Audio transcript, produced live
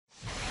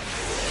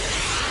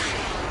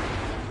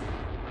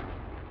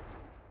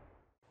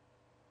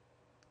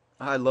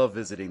I love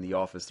visiting the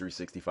Office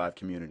 365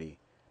 community.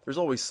 There's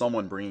always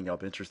someone bringing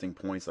up interesting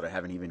points that I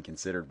haven't even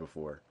considered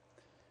before.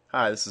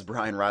 Hi, this is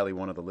Brian Riley,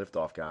 one of the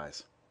LiftOff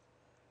guys.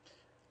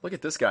 Look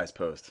at this guy's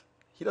post.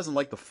 He doesn't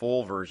like the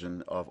full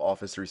version of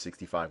Office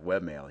 365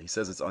 webmail. He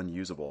says it's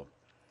unusable.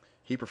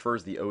 He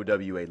prefers the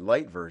OWA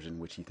Lite version,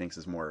 which he thinks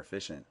is more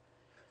efficient.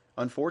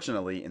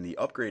 Unfortunately, in the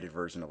upgraded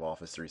version of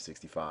Office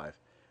 365,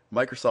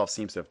 Microsoft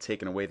seems to have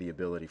taken away the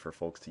ability for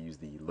folks to use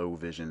the low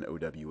vision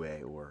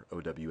OWA or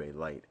OWA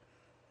Lite.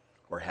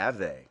 Or have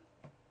they?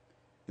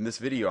 In this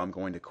video, I'm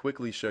going to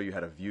quickly show you how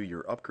to view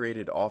your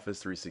upgraded Office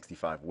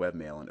 365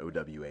 webmail in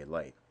OWA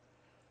Lite.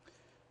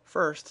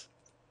 First,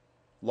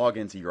 log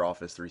into your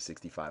Office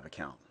 365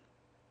 account.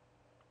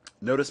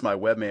 Notice my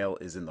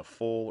webmail is in the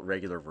full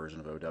regular version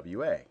of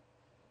OWA.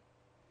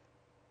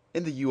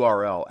 In the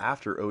URL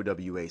after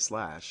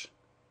OWA/,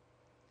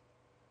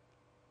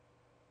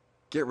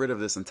 get rid of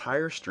this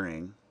entire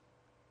string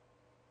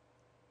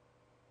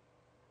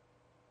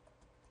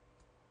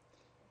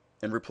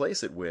and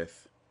replace it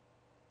with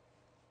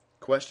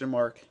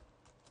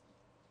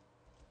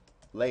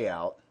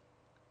 $layout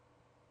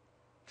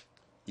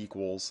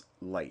equals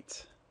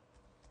light.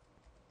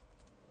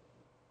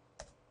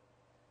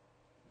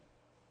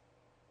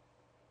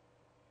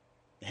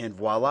 And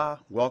voila,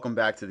 welcome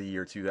back to the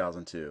year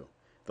 2002,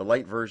 the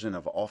light version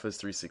of Office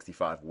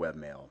 365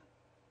 webmail.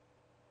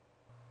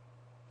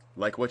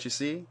 Like what you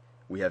see?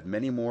 We have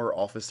many more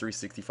Office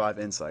 365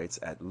 insights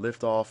at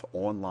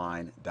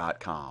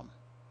liftoffonline.com.